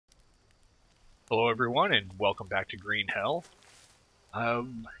Hello everyone and welcome back to Green Hell.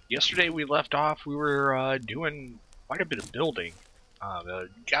 Yesterday we left off, we were doing quite a bit of building.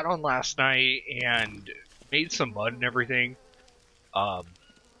 Got on last night and made some mud and everything.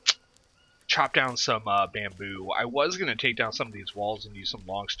 Chopped down some bamboo. I was going to take down some of these walls and use some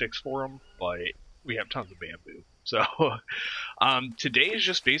long sticks for them, but we have tons of bamboo. So today is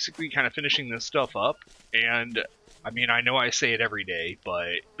just basically kind of finishing this stuff up, and I mean, I know I say it every day,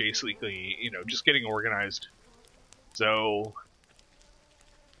 but basically, you know, just getting organized. So,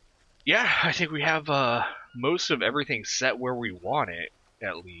 yeah, I think we have most of everything set where we want it,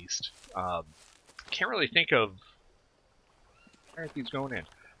 at least. Can't really think of... Where are these going in?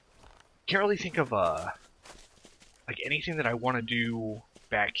 Can't really think of, like, anything that I want to do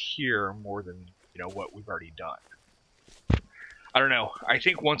back here more than, you know, what we've already done. I don't know. I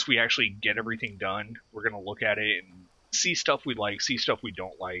think once we actually get everything done, we're going to look at it and see stuff we like, see stuff we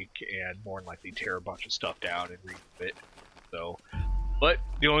don't like, and more than likely tear a bunch of stuff down and remove it. So, but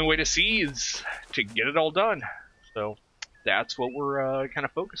the only way to see is to get it all done. So that's what we're kind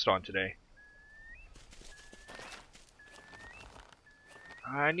of focused on today.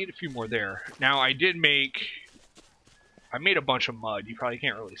 I need a few more there. Now I made a bunch of mud. You probably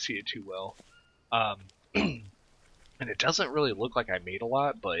can't really see it too well. And it doesn't really look like I made a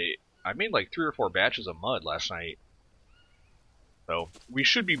lot, but I made like 3 or 4 batches of mud last night. So we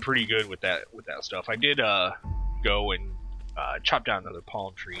should be pretty good with that stuff. I did go and chop down another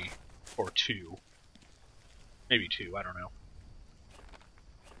palm tree, or 2. Maybe 2, I don't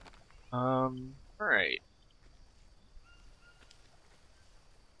know. Alright.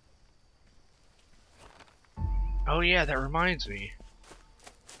 Oh yeah, that reminds me.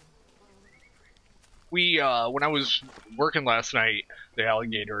 When I was working last night, the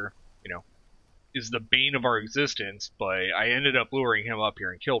alligator, you know, is the bane of our existence, but I ended up luring him up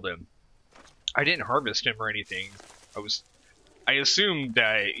here and killed him. I didn't harvest him or anything. I assumed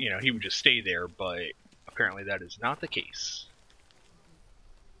that, you know, he would just stay there, but apparently that is not the case.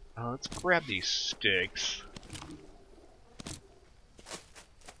 Let's grab these sticks.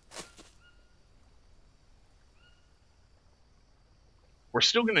 We're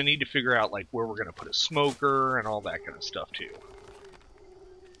still going to need to figure out, like, where we're going to put a smoker and all that kind of stuff, too.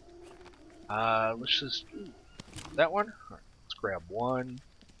 Let's just... Ooh, that one? All right, let's grab one.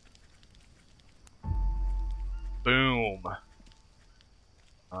 Boom.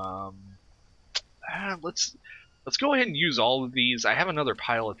 Let's go ahead and use all of these. I have another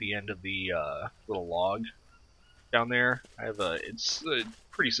pile at the end of the little log down there. It's a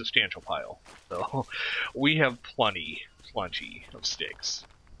pretty substantial pile. So we have plenty of sticks.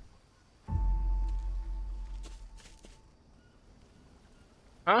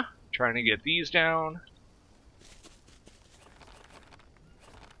 Huh? Trying to get these down.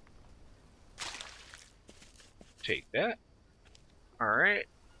 Take that. Alright.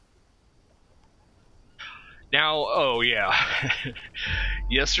 Now, oh yeah.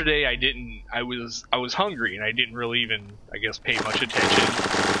 Yesterday I was hungry and I didn't really even, I guess, pay much attention.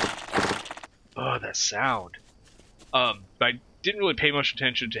 Oh, that sound. But I didn't really pay much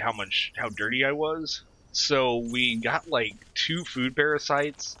attention to how dirty I was. So we got like 2 food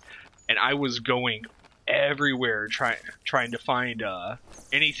parasites, and I was going everywhere trying to find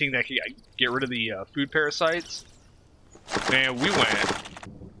anything that could get rid of the food parasites. Man, we went...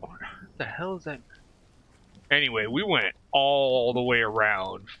 What the hell is that? Anyway, we went all the way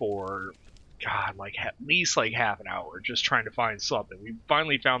around for, God, like at least like half an hour just trying to find something. We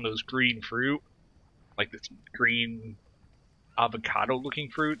finally found those green fruit, like this green avocado-looking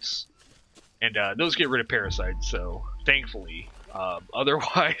fruits, and those get rid of parasites. So thankfully,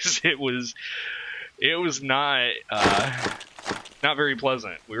 otherwise it was not very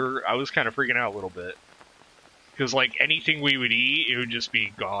pleasant. I was kind of freaking out a little bit because like anything we would eat, it would just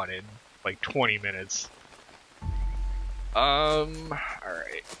be gone in like 20 minutes.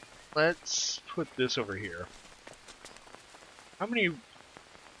 Alright. Let's put this over here. How many? We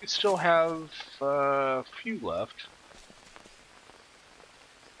still have a few left.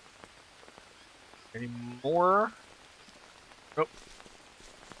 Any more? Nope.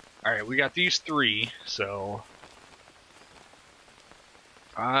 Alright, we got these 3, so...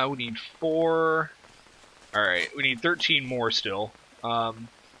 we need 4. Alright, we need 13 more still.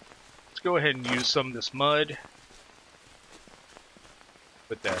 Let's go ahead and use some of this mud.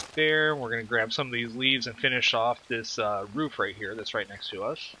 Put that there. We're going to grab some of these leaves and finish off this roof right here that's right next to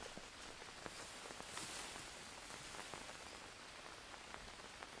us.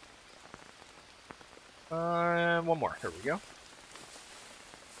 One more. There we go.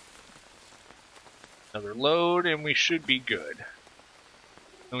 Another load, and we should be good.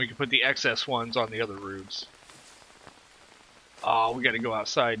 Then we can put the excess ones on the other roofs. Oh, we gotta go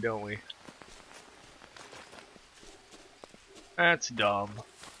outside, don't we? That's dumb.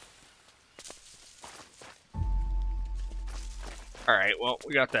 Alright, well,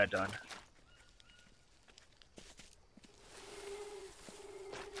 we got that done.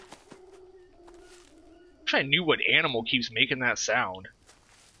 Wish I knew what animal keeps making that sound.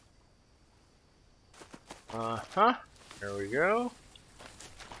 Uh-huh. There we go.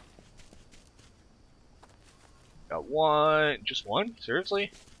 Got one. Just one?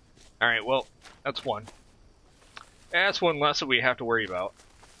 Seriously? Alright, well, that's one. That's one less that we have to worry about.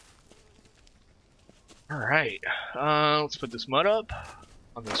 Alright. Let's put this mud up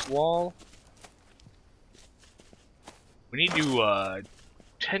on this wall. We need to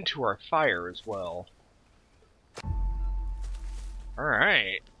tend to our fire as well.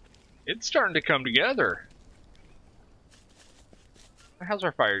 Alright. It's starting to come together. How's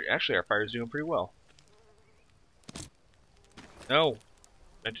our fire? Actually, our fire's doing pretty well. No.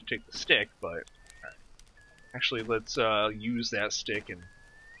 Meant to take the stick, but... Actually, let's use that stick and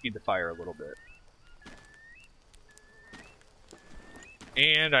feed the fire a little bit.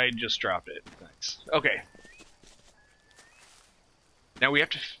 And I just dropped it. Nice. Okay. Now we have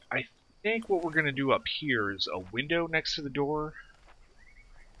to... I think what we're going to do up here is a window next to the door.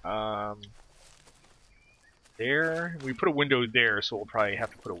 There. We put a window there, so we'll probably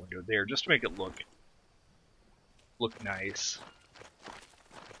have to put a window there just to make it look nice.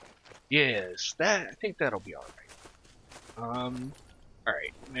 Yes, that I think that'll be alright.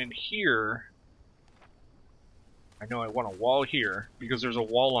 Alright, and then here, I know I want a wall here, because there's a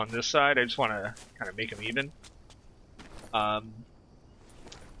wall on this side, I just want to kind of make them even. And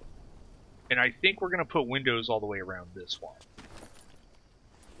I think we're going to put windows all the way around this wall.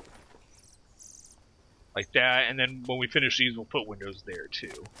 Like that, and then when we finish these, we'll put windows there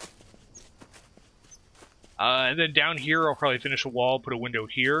too. And then down here, I'll probably finish a wall, put a window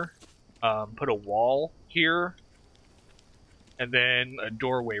here, put a wall here, and then a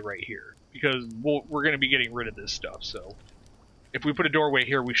doorway right here. Because we're going to be getting rid of this stuff, so if we put a doorway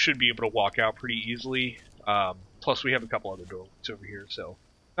here, we should be able to walk out pretty easily. Plus, we have a couple other doorways over here, so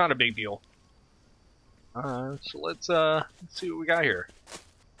not a big deal. So let's see what we got here.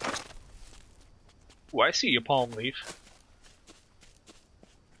 Ooh, I see a palm leaf.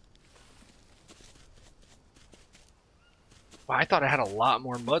 Well, I thought I had a lot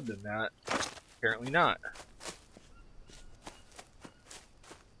more mud than that. Apparently not.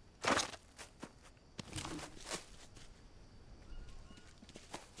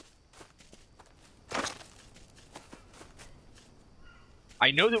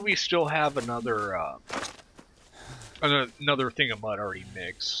 I know that we still have another thing of mud already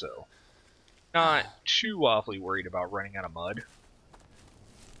mixed, so not too awfully worried about running out of mud.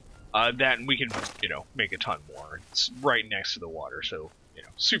 That and we can, make a ton more. It's right next to the water, so,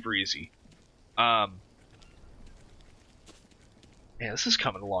 super easy. Man, this is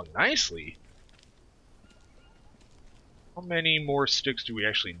coming along nicely. How many more sticks do we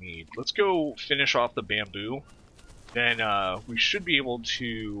actually need? Let's go finish off the bamboo. Then, we should be able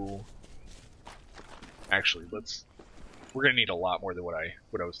to... Actually, we're gonna need a lot more than what I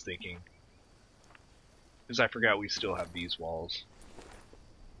was thinking. Because I forgot we still have these walls.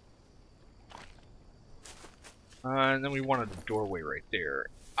 And then we wanted a doorway right there.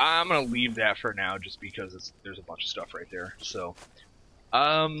 I'm gonna leave that for now just because there's a bunch of stuff right there. So,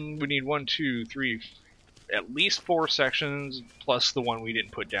 we need 1, 2, 3, at least 4 sections plus the one we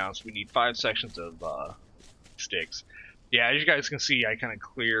didn't put down. So we need 5 sections of sticks. Yeah, as you guys can see, I kind of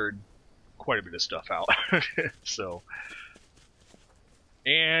cleared quite a bit of stuff out. So,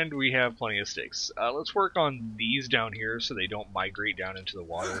 and we have plenty of sticks. Let's work on these down here so they don't migrate down into the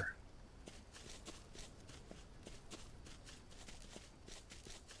water.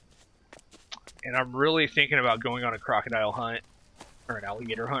 And I'm really thinking about going on a crocodile hunt, or an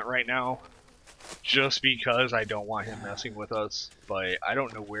alligator hunt right now, just because I don't want him messing with us, but I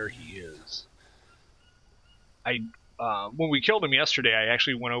don't know where he is. When we killed him yesterday, I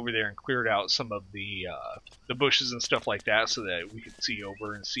actually went over there and cleared out some of the bushes and stuff like that so that we could see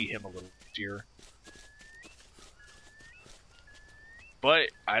over and see him a little easier. But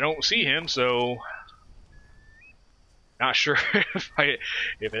I don't see him, so not sure if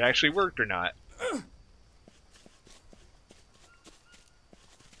it actually worked or not.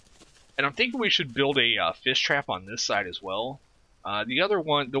 And I'm thinking we should build a fish trap on this side as well. The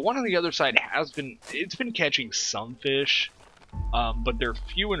one on the other side it's been catching some fish, but they're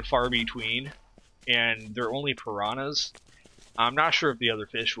few and far between, and they're only piranhas. I'm not sure if the other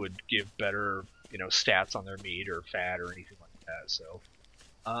fish would give better, stats on their meat or fat or anything like that. So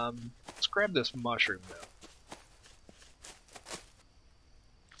Let's grab this mushroom though.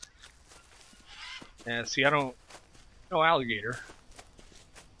 And see, I don't no alligator,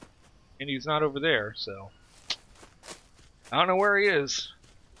 and he's not over there, so I don't know where he is.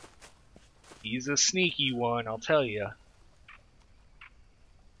 He's a sneaky one, I'll tell you.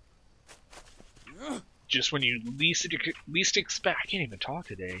 Just when you least expect, I can't even talk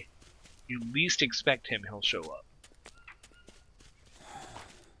today. You least expect him, he'll show up.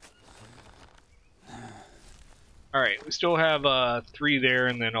 Alright, we still have 3 there,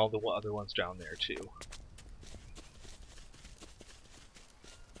 and then all the other ones down there too.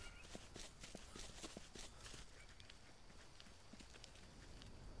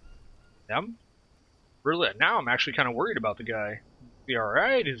 Now I'm actually kind of worried about the guy. Is he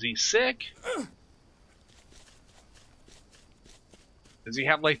alright? Is he sick? Does he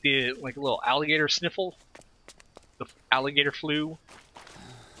have like a little alligator sniffle? The alligator flu?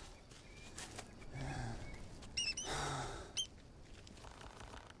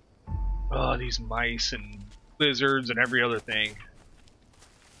 Oh, these mice and lizards and every other thing.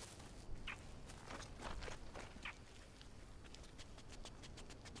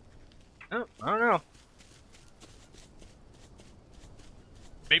 Oh, I don't know.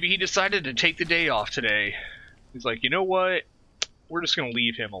 Maybe he decided to take the day off today. He's like, you know what? We're just going to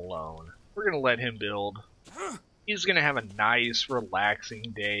leave him alone. We're going to let him build. He's going to have a nice,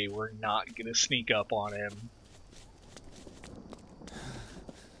 relaxing day. We're not going to sneak up on him.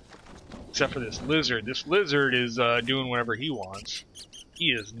 Except for this lizard. This lizard is doing whatever he wants.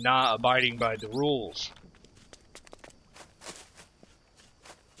 He is not abiding by the rules.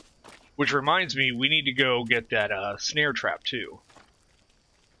 Which reminds me, we need to go get that snare trap too.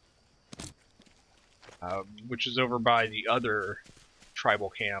 Which is over by the other tribal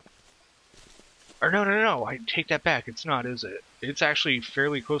camp. Or no, I take that back. It's not, is it? It's actually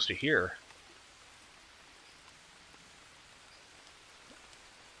fairly close to here.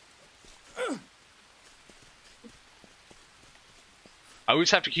 I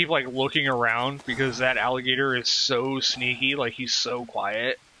always have to keep like looking around because that alligator is so sneaky, like he's so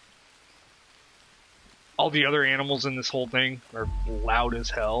quiet. All the other animals in this whole thing are loud as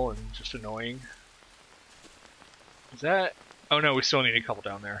hell and just annoying. Is that... Oh no, we still need a couple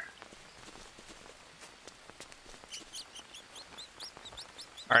down there.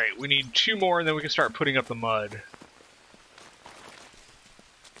 Alright, we need 2 more and then we can start putting up the mud.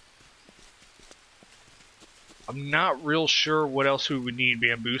 I'm not real sure what else we would need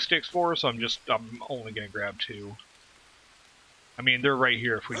bamboo sticks for, so I'm only gonna grab 2. I mean, they're right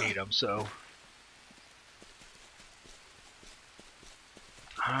here if we need them, so...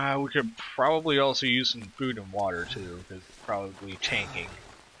 we could probably also use some food and water too, because it's probably tanking.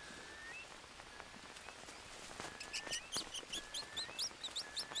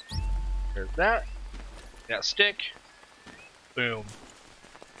 There's that. That stick. Boom.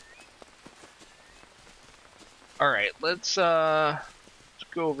 Alright, let's go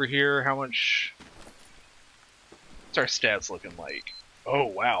over here. How much... What's our stats looking like? Oh,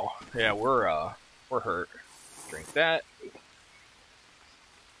 wow. Yeah, we're hurt. Drink that.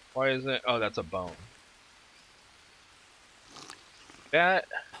 Why is it? Oh, that's a bone. That,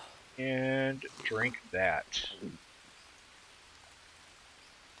 and drink that.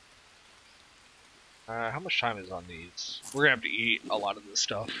 How much time is on these? We're gonna have to eat a lot of this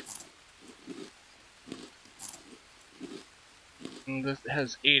stuff. And this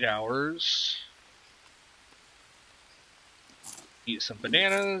has 8 hours. Eat some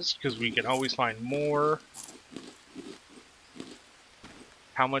bananas, because we can always find more.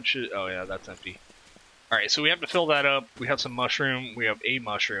 How much is... Oh yeah, that's empty. Alright, so we have to fill that up. We have some mushroom. We have a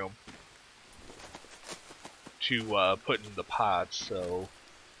mushroom to put in the pot, so...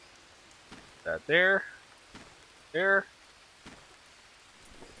 That there. There.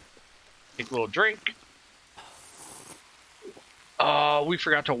 Take a little drink. Oh, we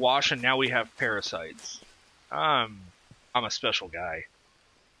forgot to wash and now we have parasites. I'm a special guy.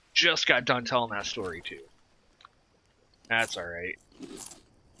 Just got done telling that story too. That's alright.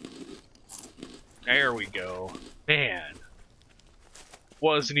 There we go. Man.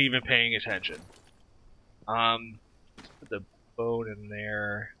 Wasn't even paying attention. Let's put the bone in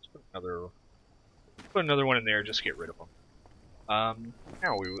there. Let's put another one in there just to get rid of them.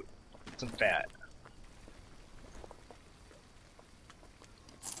 Now we some fat.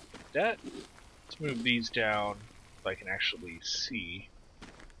 That. Let's move these down so I can actually see.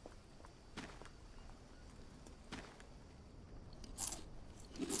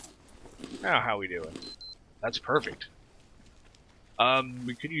 Now, how we doing? That's perfect.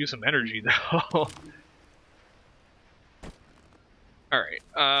 We could use some energy though. Alright.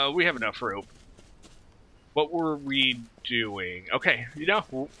 We have enough rope. What were we doing? Okay, you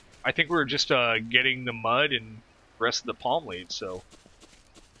know, I think we were just getting the mud and the rest of the palm leaves, so.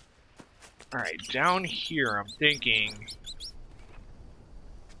 Alright, down here I'm thinking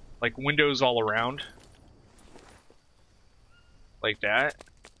like windows all around. Like that.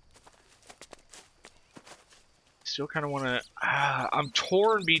 Still kind of want to... I'm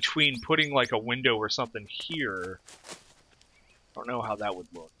torn between putting like a window or something here. Don't know how that would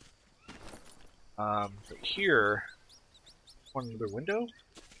look. But here... Want another window?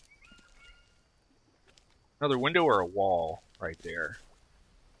 Another window or a wall right there.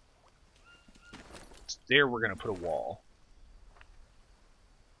 There we're going to put a wall.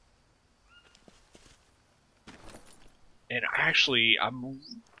 And actually, I'm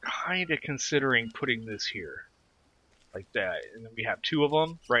kind of considering putting this here. Like that. And then we have two of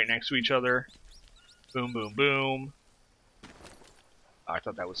them right next to each other. Boom, boom, boom. Oh, I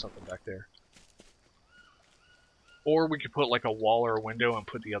thought that was something back there. Or we could put like a wall or a window and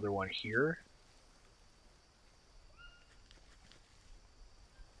put the other one here.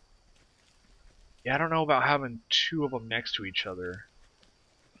 Yeah, I don't know about having two of them next to each other.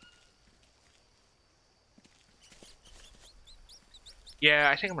 Yeah,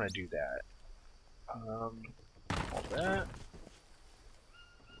 I think I'm gonna do that. All that.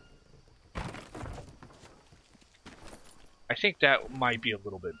 I think that might be a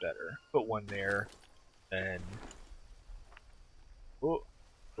little bit better. Put one there, then... Oh,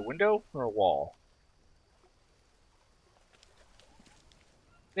 a window or a wall?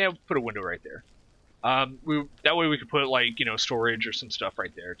 Yeah, we'll put a window right there. That way we could put, like, you know, storage or some stuff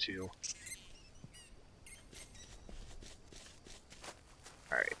right there, too.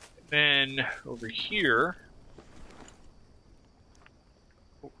 Alright, and then over here...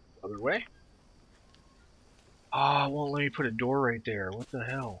 Oh, other way? Ah, it won't let me put a door right there. What the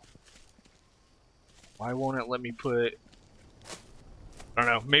hell? Why won't it let me put... I don't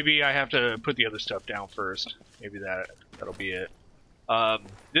know. Maybe I have to put the other stuff down first. Maybe that'll be it.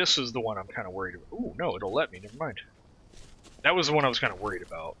 This is the one I'm kind of worried about. Ooh, no, it'll let me. Never mind. That was the one I was kind of worried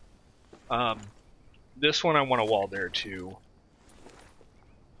about. This one I want a wall there too.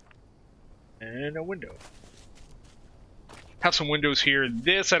 And a window. Have some windows here.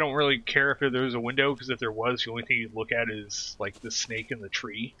 This, I don't really care if there's a window, because if there was, the only thing you'd look at is, like, the snake in the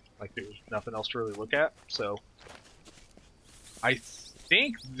tree. Like, there's nothing else to really look at, so... I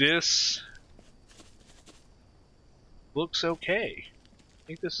think this... looks okay. I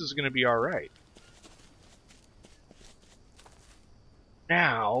think this is gonna be alright.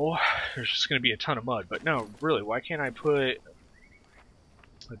 Now, there's just gonna be a ton of mud, but no, really, why can't I put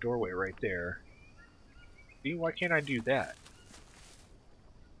a doorway right there? See, why can't I do that?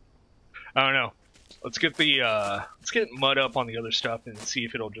 I don't know. Let's get the let's get mud up on the other stuff and see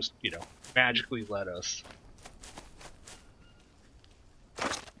if it'll just, you know, magically let us.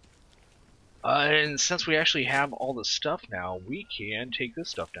 And since we actually have all the stuff now, we can take this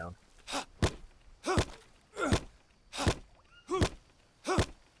stuff down.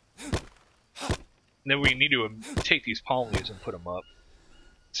 And then we need to take these palm leaves and put them up.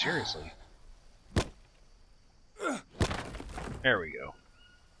 Seriously. There we go.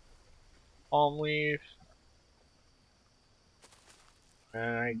 Palm leaf.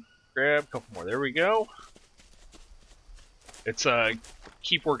 And I grab a couple more. There we go. It's try to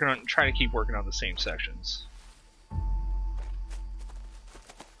keep working on the same sections.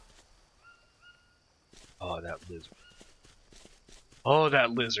 Oh, that lizard. Oh,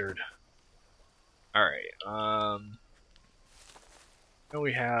 that lizard. Alright, now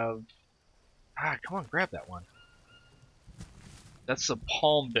we have... Ah, come on, grab that one. That's the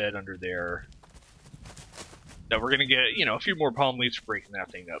palm bed under there. That we're gonna get, you know, a few more palm leaves for breaking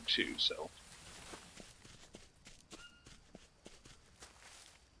that thing up too, so.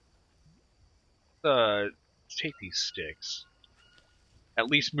 Let's take these sticks. At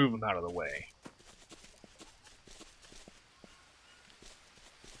least move them out of the way.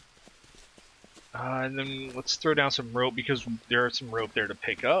 And then let's throw down some rope, because there's some rope there to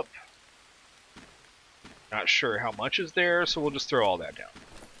pick up. Not sure how much is there, so we'll just throw all that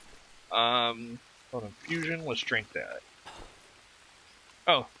down. Infusion, let's drink that.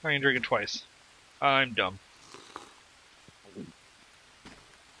 Oh, I can drink it twice. I'm dumb.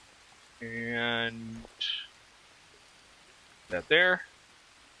 And that there.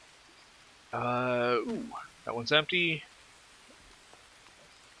 Ooh, that one's empty.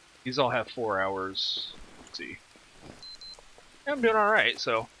 These all have 4 hours. Let's see. Yeah, I'm doing alright,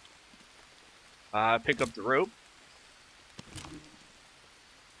 so. Pick up the rope.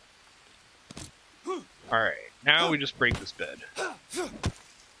 Alright, now we just break this bed.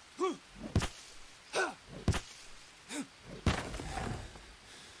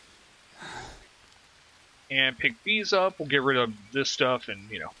 And pick these up. We'll get rid of this stuff and,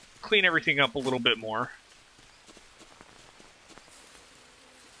 you know, clean everything up a little bit more.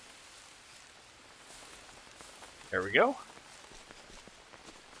 There we go.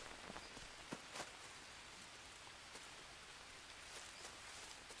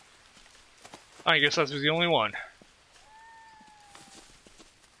 I guess that was the only one.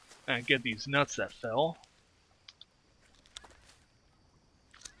 And get these nuts that fell.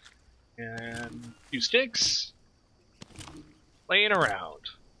 And a few sticks. Laying around.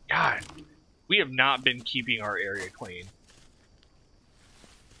 God, we have not been keeping our area clean.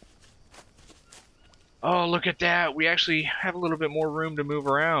 Oh, look at that. We actually have a little bit more room to move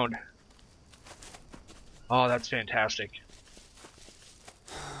around. Oh, that's fantastic.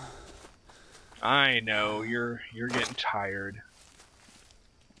 I know, you're getting tired.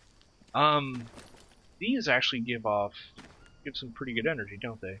 These actually give some pretty good energy,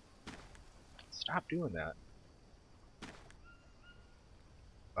 don't they? Stop doing that.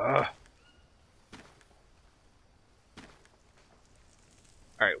 Ugh.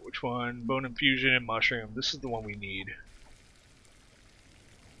 Alright, which one? Bone infusion and mushroom. This is the one we need.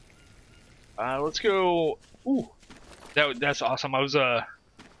 Let's go. Ooh, that's awesome. I'm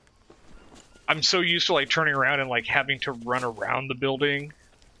so used to like turning around and like having to run around the building.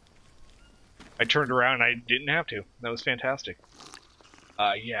 I turned around and I didn't have to. That was fantastic.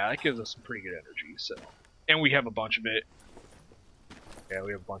 Yeah, that gives us some pretty good energy. So, and we have a bunch of it. Yeah,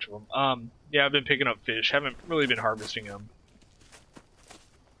 we have a bunch of them. Yeah, I've been picking up fish. Haven't really been harvesting them.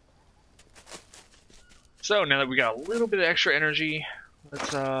 So now that we got a little bit of extra energy,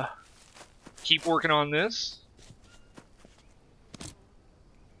 let's keep working on this.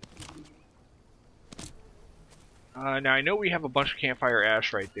 Now I know we have a bunch of campfire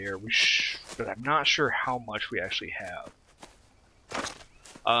ash right there, but I'm not sure how much we actually have.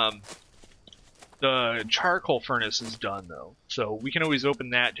 The charcoal furnace is done though, so we can always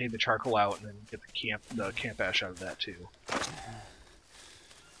open that, take the charcoal out, and then get the camp ash out of that too.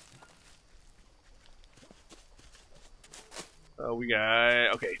 We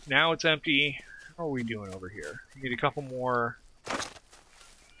got, okay, now it's empty. How are we doing over here? We need a couple more.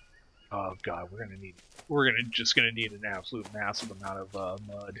 Oh god, we're just gonna need an absolute massive amount of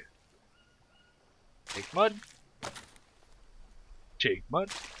mud. Take mud. Take mud.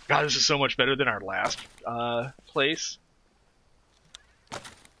 God, this is so much better than our last place.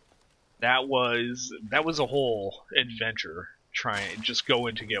 That was a whole adventure trying just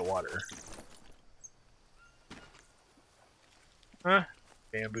going to get water. Huh?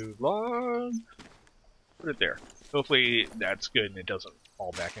 Bamboo log. Put it there. Hopefully that's good and it doesn't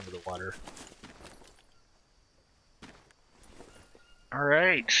fall back into the water.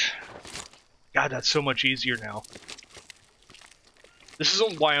 Alright. God, that's so much easier now. This is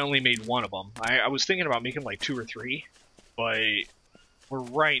why I only made one of them. I was thinking about making like 2 or 3, but we're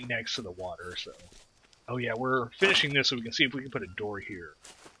right next to the water, so... Oh yeah, we're finishing this so we can see if we can put a door here.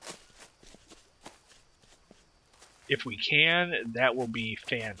 If we can, that will be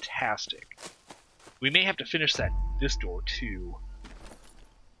fantastic. We may have to finish this door too.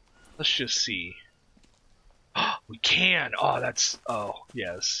 Let's just see. We can! Oh,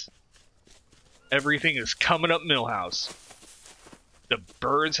 yes. Everything is coming up Millhouse. The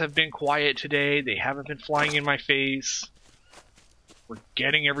birds have been quiet today. They haven't been flying in my face. We're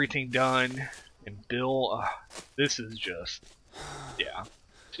getting everything done. And Bill, this is just... Yeah.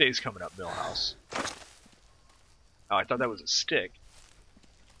 Today's coming up Millhouse. Oh, I thought that was a stick.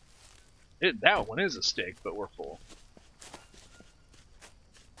 That one is a stick, but we're full.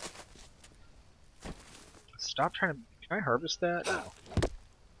 Stop trying to... Can I harvest that? No.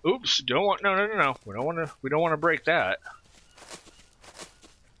 Oops! Don't want... No. We don't want to break that.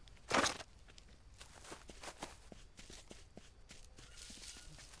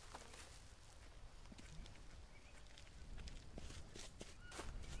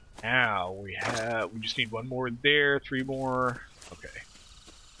 Now we just need 1 more there, 3 more. Okay.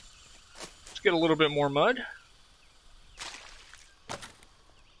 Let's get a little bit more mud.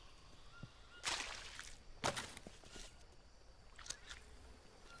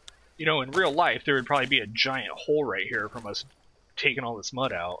 You know, in real life, there would probably be a giant hole right here from us taking all this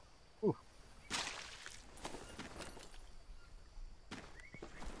mud out. Ooh.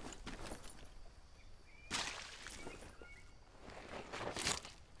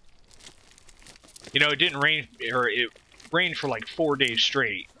 You know, it didn't rain, or it rained for like 4 days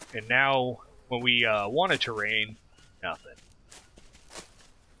straight, and now when we want it to rain, nothing.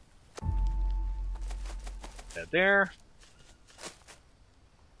 That there.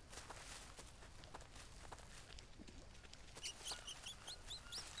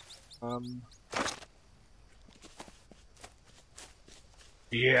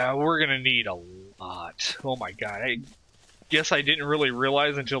 Yeah, we're gonna need a lot. Oh my god, I guess I didn't really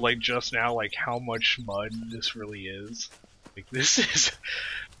realize until like just now like how much mud this really is. Like this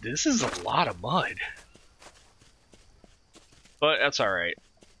is a lot of mud. But that's alright.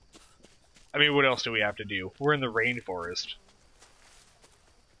 I mean, what else do we have to do? We're in the rainforest.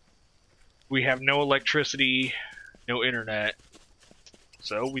 We have no electricity, no internet.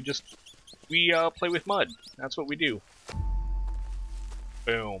 So we play with mud. That's what we do.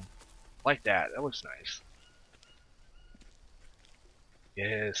 Boom. Like that. That looks nice.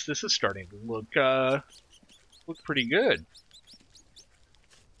 Yes, this is starting to look pretty good.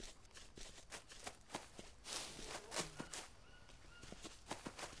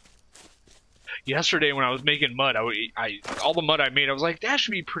 Yesterday when I was making mud, all the mud I made, I was like, that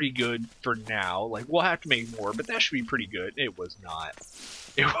should be pretty good for now. Like, we'll have to make more, but that should be pretty good. It was not.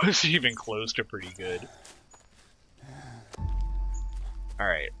 It wasn't even close to pretty good.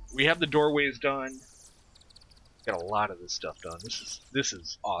 Alright, we have the doorways done. Got a lot of this stuff done. This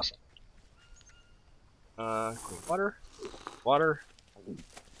is awesome. Clean water. Water.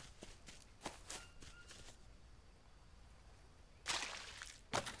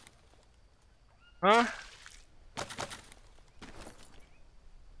 Huh?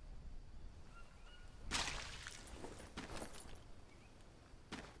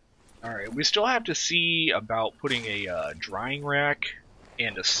 Alright, we still have to see about putting a drying rack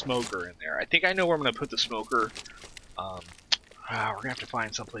and a smoker in there. I think I know where I'm going to put the smoker. We're going to have to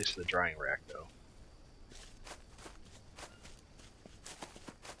find some place for the drying rack, though.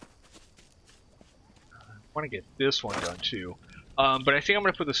 I want to get this one done, too. But I think I'm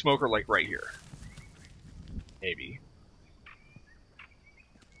going to put the smoker, like, right here. Maybe.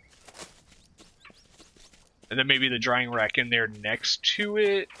 And then maybe the drying rack in there next to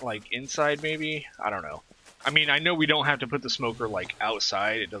it, like inside maybe? I don't know. I mean, I know we don't have to put the smoker like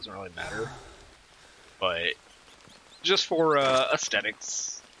outside, it doesn't really matter. But just for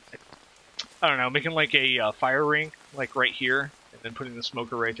aesthetics. I don't know, making like a fire ring like right here, and then putting the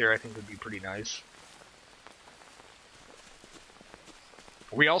smoker right there I think would be pretty nice.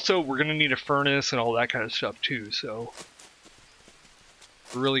 We're gonna need a furnace and all that kind of stuff too, so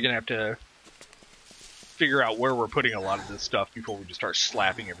we're really gonna have to figure out where we're putting a lot of this stuff before we just start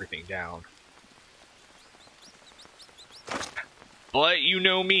slapping everything down. But you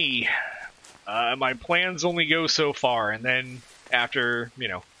know me, my plans only go so far, and then after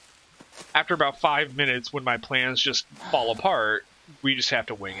about 5 minutes when my plans just fall apart, we just have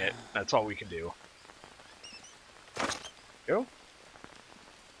to wing it. That's all we can do. Go.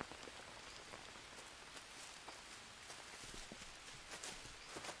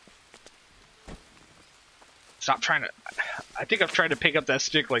 Stop trying to... I think I've tried to pick up that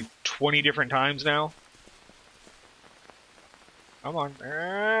stick like 20 different times now. Come on.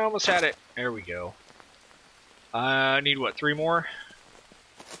 Almost had it. There we go. I need, what, 3 more?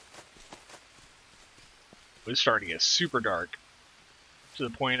 It's starting to get super dark. To the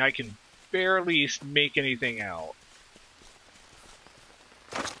point I can barely make anything out.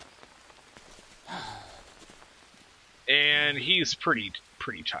 And he's pretty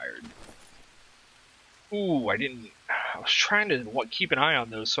tired. Ooh, I was trying to keep an eye on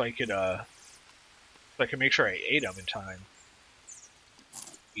those so I could make sure I ate them in time.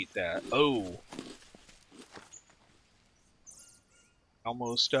 Eat that. Oh.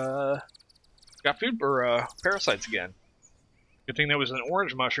 Almost, got food for, parasites again. Good thing that was an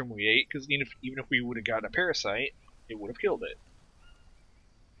orange mushroom we ate, because even if we would have gotten a parasite, it would have killed it.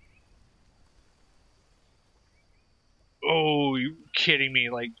 Oh, you kidding me?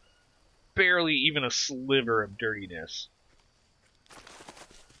 Like, barely even a sliver of dirtiness.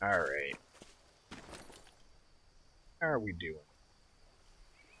 Alright. How are we doing?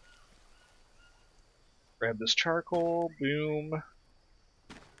 Grab this charcoal, boom,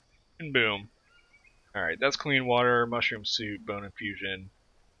 and boom. Alright, that's clean water, mushroom soup, bone infusion.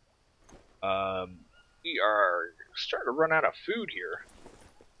 We are starting to run out of food here.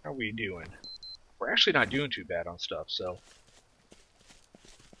 How are we doing? We're actually not doing too bad on stuff, so...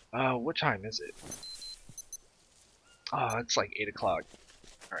 what time is it? It's like 8 o'clock.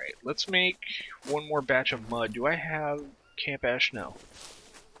 Alright, let's make one more batch of mud. Do I have camp ash? No.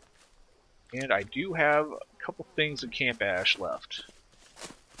 And I do have a couple things of camp ash left.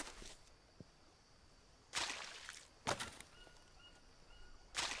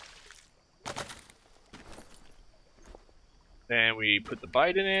 Then we put the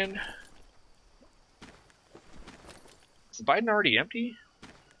Biden in. Is the Biden already empty?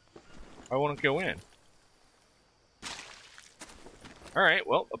 I won't go in. Alright,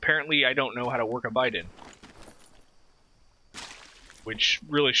 well, apparently I don't know how to work a Biden. which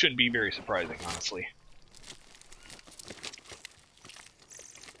really shouldn't be very surprising, honestly.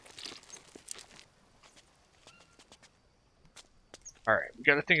 Alright, we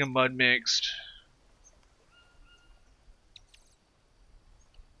got a thing of mud mixed.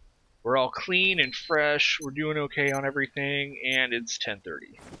 We're all clean and fresh. We're doing okay on everything, and it's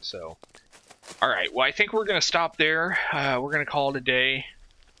 10:30. So, alright, well, I think we're going to stop there. We're going to call it a day.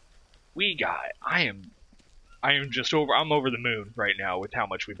 I am just I'm over the moon right now with how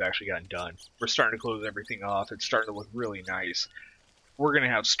much we've actually gotten done. We're starting to close everything off. It's starting to look really nice. We're going to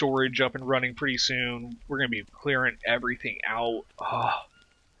have storage up and running pretty soon. We're going to be clearing everything out. Oh,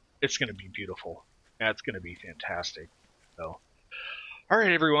 it's going to be beautiful. That's going to be fantastic. So, all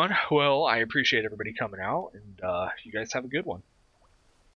right, everyone. Well, I appreciate everybody coming out, and you guys have a good one.